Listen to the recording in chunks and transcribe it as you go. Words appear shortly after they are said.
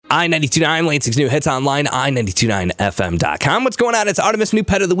I-92.9, Lansing's new hits online, I-92.9fm.com. What's going on? It's Artemis New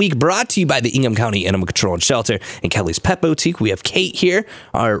Pet of the Week, brought to you by the Ingham County Animal Control and Shelter and Kelly's Pet Boutique. We have Kate here,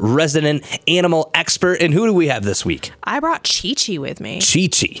 our resident animal expert. And who do we have this week? I brought Chi-Chi with me.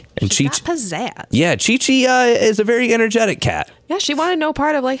 Chi-Chi. And She's got pizzazz. Yeah, Chi-Chi is a very energetic cat. Yeah, she wanted no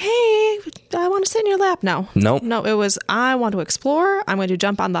part of like, hey, I want to sit in your lap. No. Nope. No, it was, I want to explore. I'm going to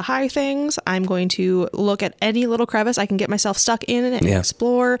jump on the high things. I'm going to look at any little crevice I can get myself stuck in and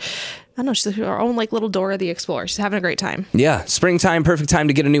explore. I don't know, she's her own like little Dora the Explorer. She's having a great time. Yeah, springtime, perfect time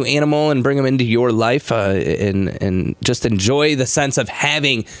to get a new animal and bring them into your life and just enjoy the sense of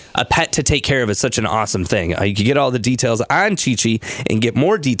having a pet to take care of. Is such an awesome thing. You can get all the details on Chi-Chi and get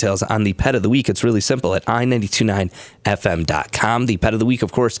more details on the Pet of the Week. It's really simple at i929fm.com. The Pet of the Week,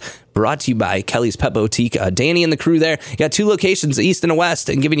 of course, brought to you by Kelly's Pet Boutique. Danny and the crew there. You got 2 locations, east and west,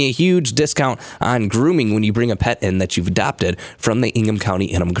 and giving you a huge discount on grooming when you bring a pet in that you've adopted from the Ingham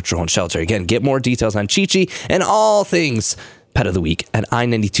County Animal Control and Shelter. Again, get more details on Chi-Chi and all things Pet of the Week at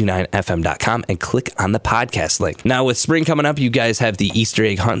i929fm.com and click on the podcast link. Now, with spring coming up, you guys have the Easter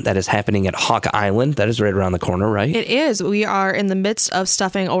egg hunt that is happening at Hawk Island. That is right around the corner, right? It is. We are in the midst of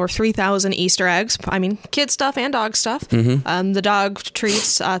stuffing over 3,000 Easter eggs. I mean, kid stuff and dog stuff. Mm-hmm. The dog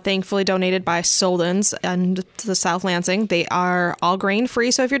treats, thankfully donated by Solden's and the South Lansing. They are all grain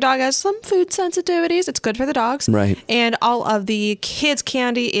free. So if your dog has some food sensitivities, it's good for the dogs. Right. And all of the kids'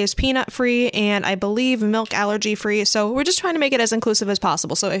 candy is peanut free and I believe milk allergy free. So we're just trying to make it as inclusive as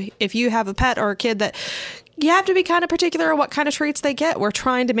possible. So if you have a pet or a kid that you have to be kind of particular on what kind of treats they get, we're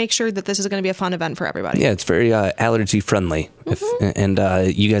trying to make sure that this is going to be a fun event for everybody. Yeah, it's very allergy friendly. And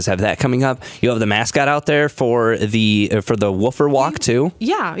you guys have that coming up. You have the mascot out there for the Woofer Walk too.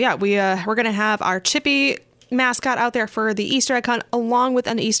 Yeah. We're going to have our Chippy mascot out there for the Easter egg hunt along with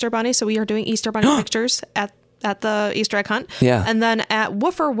an Easter bunny. So we are doing Easter bunny pictures at the Easter egg hunt. Yeah. And then at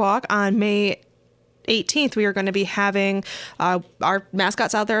Woofer Walk on May 18th, we are going to be having our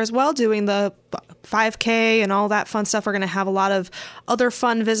mascots out there as well, doing the 5K and all that fun stuff. We're going to have a lot of other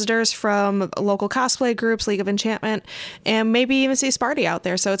fun visitors from local cosplay groups, League of Enchantment, and maybe even see Sparty out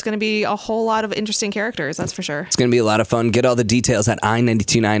there. So it's going to be a whole lot of interesting characters, that's for sure. It's going to be a lot of fun. Get all the details at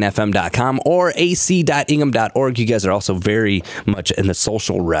i929fm.com or ac.ingham.org. You guys are also very much in the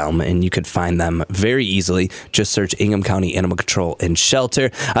social realm, and you could find them very easily. Just search Ingham County Animal Control and Shelter.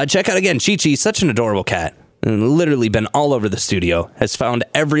 Check out, again, Chi-Chi, such an adorable cat. And literally been all over the studio, has found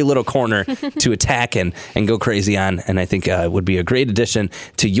every little corner to attack and go crazy on, and I think would be a great addition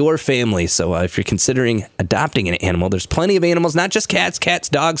to your family. So if you're considering adopting an animal, there's plenty of animals, not just cats,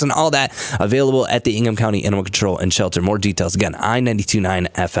 dogs, and all that, available at the Ingham County Animal Control and Shelter. More details, again,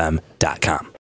 i929fm.com.